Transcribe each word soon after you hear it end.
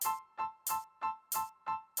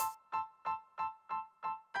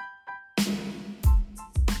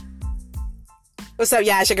What's up,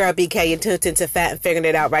 y'all? It's your girl BK. You're tuned into Fat and Figuring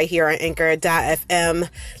It Out right here on Anchor.fm.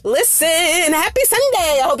 Listen, happy Sunday.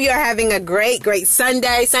 I hope you are having a great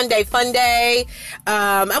Sunday fun day.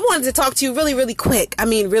 I wanted to talk to you really quick.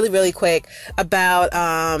 Really quick about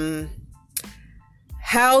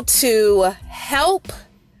how to help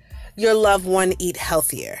your loved one eat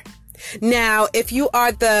healthier. Now, if you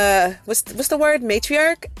are the, what's the word?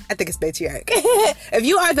 Matriarch? I think it's matriarch. If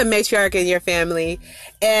you are the matriarch in your family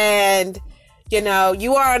and you know,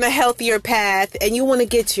 you are on a healthier path and you want to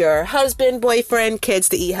get your husband, boyfriend, kids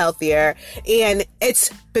to eat healthier, and it's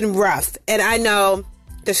been rough. And I know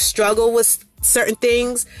the struggle with certain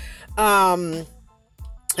things, and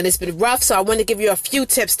it's been rough. So I want to give you a few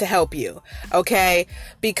tips to help you. Okay.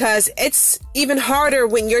 Because it's even harder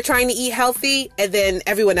when you're trying to eat healthy and then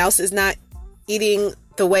everyone else is not eating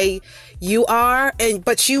the way you are.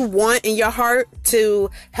 But you want in your heart to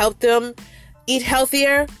help them eat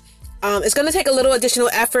healthier. It's going to take a little additional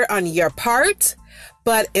effort on your part,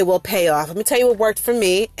 but it will pay off. Let me tell you what worked for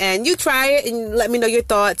me, and you try it and let me know your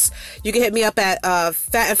thoughts. You can hit me up at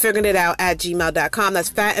fatandfiguringItout@gmail.com. That's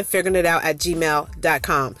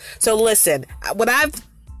fatandfiguringItout@gmail.com. So listen, what I've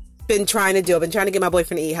been trying to do, I've been trying to get my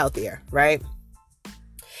boyfriend to eat healthier, right?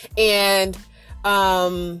 And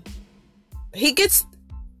he gets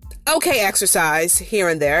okay exercise here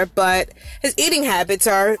and there, but his eating habits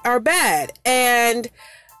are bad. And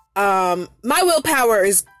my willpower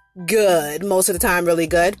is good most of the time, really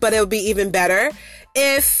good, but it would be even better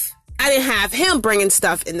if I didn't have him bringing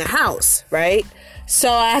stuff in the house, right?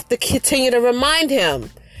 So I have to continue to remind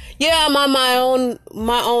him, yeah, I'm on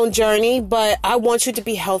my own journey, but I want you to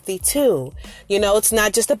be healthy too. You know, it's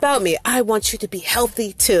not just about me. I want you to be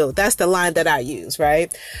healthy too. That's the line that I use,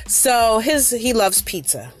 right? So he loves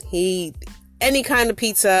pizza. Any kind of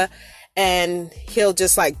pizza. And he'll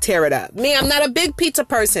just like tear it up. Me, I'm not a big pizza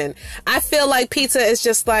person. I feel like pizza is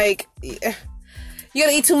just like, you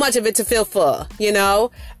gotta eat too much of it to feel full, you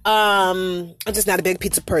know? I'm just not a big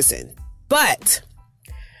pizza person. But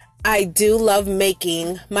I do love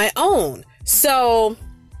making my own. So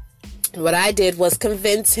what I did was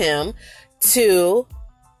convince him to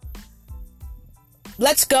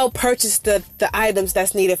let's go purchase the items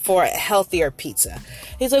that's needed for a healthier pizza.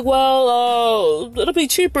 He's like, well, it'll be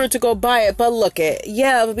cheaper to go buy it. But look,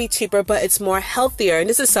 it'll be cheaper, but it's more healthier. And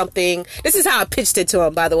this is how I pitched it to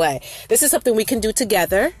him, by the way. This is something we can do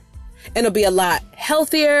together. And it'll be a lot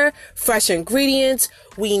healthier, fresh ingredients.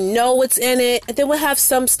 We know what's in it. And then we'll have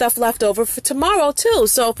some stuff left over for tomorrow too.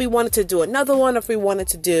 So if we wanted to do another one, if we wanted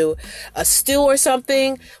to do a stew or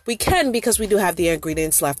something, we can because we do have the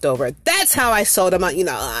ingredients left over. That's how I sold him. You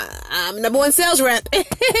know, I'm number one sales rep.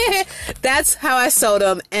 That's how I sold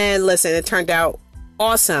him. And listen, it turned out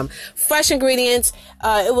awesome. Fresh ingredients.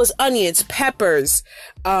 It was onions, peppers,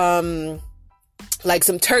 like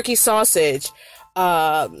some turkey sausage,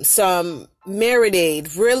 some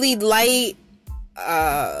marinade, really light,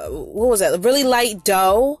 really light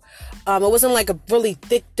dough. It wasn't like a really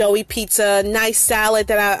thick doughy pizza. Nice salad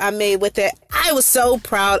that I made with it. I was so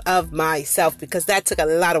proud of myself because that took a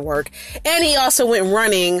lot of work. And he also went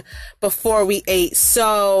running before we ate.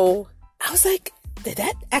 So I was like, did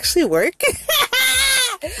that actually work?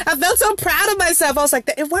 I felt so proud of myself. I was like,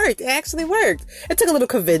 it worked. It actually worked. It took a little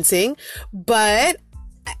convincing, but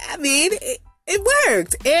I mean, it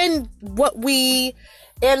worked. And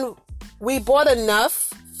we bought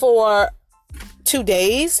enough for 2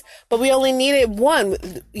 days, but we only needed one,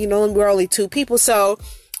 you know, and we're only 2 people. So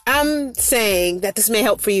I'm saying that this may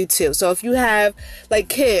help for you too. So if you have like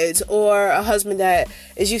kids or a husband that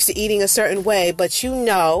is used to eating a certain way, but you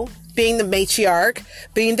know, being the matriarch,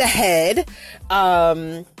 being the head,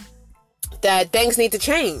 that things need to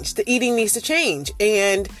change. The eating needs to change.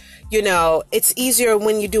 And you know, it's easier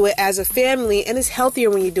when you do it as a family, and it's healthier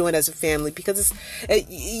when you do it as a family because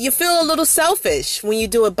you feel a little selfish when you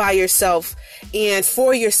do it by yourself and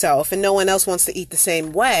for yourself, and no one else wants to eat the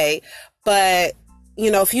same way. But, you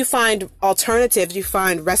know, if you find alternatives, you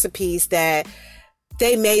find recipes that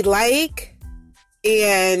they may like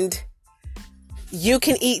and you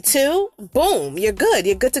can eat too, boom, you're good.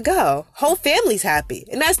 You're good to go. Whole family's happy.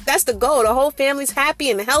 And that's the goal. The whole family's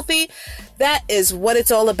happy and healthy. That is what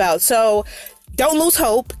it's all about. So don't lose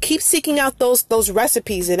hope. Keep seeking out those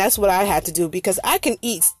recipes. And that's what I had to do because I can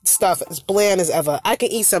eat stuff as bland as ever. I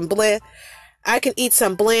can eat some bland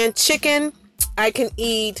chicken. I can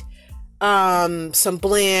eat some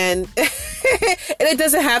bland and it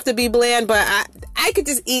doesn't have to be bland, but I could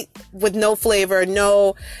just eat with no flavor,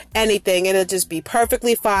 no anything, and it'll just be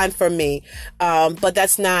perfectly fine for me. But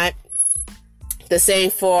that's not The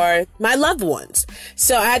same for my loved ones.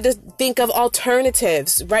 So I had to think of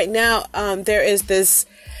alternatives. Right now, there is this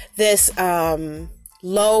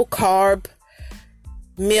low carb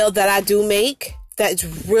meal that I do make that's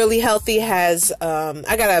really healthy. Has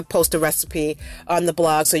I gotta post a recipe on the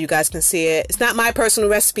blog so you guys can see it. It's not my personal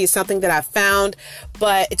recipe, it's something that I found,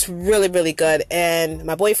 but it's really, really good, and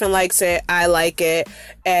my boyfriend likes it, I like it,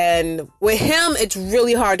 and with him it's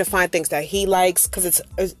really hard to find things that he likes because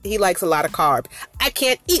he likes a lot of carb. I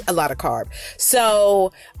can't eat a lot of carb,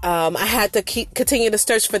 so I had to continue to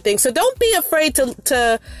search for things. So don't be afraid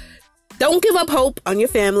to don't give up hope on your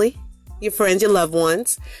family, your friends, your loved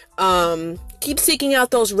ones. Keep seeking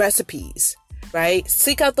out those recipes, right?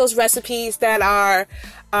 Seek out those recipes that are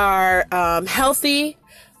healthy,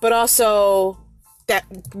 but also that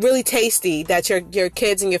really tasty, that your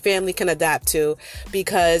kids and your family can adapt to,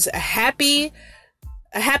 because a happy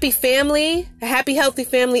family, a happy, healthy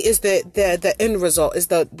family is the end result, is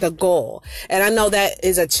the goal. And I know that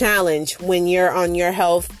is a challenge when you're on your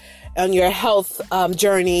health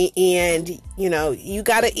journey, and you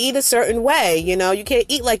got to eat a certain way. You can't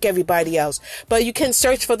eat like everybody else, but you can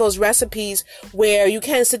search for those recipes where you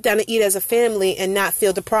can sit down and eat as a family and not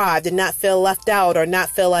feel deprived and not feel left out, or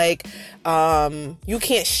not feel like you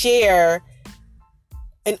can't share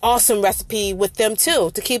an awesome recipe with them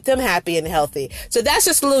too, to keep them happy and healthy. So that's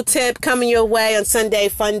just a little tip coming your way on Sunday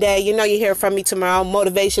Fun Day. You hear from me tomorrow,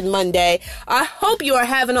 Motivation Monday. I hope you are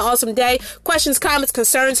having an awesome day. Questions, comments,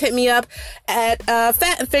 concerns, hit me up at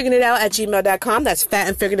fatandfigureditout@gmail.com. That's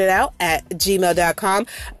fatandfigureditout@gmail.com.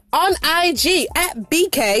 On IG at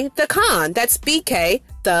BK the Con. That's BK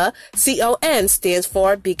the CON, stands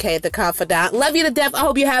for BK the Confidant. Love you to death. I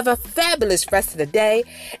hope you have a fabulous rest of the day,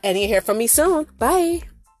 and you hear from me soon. Bye.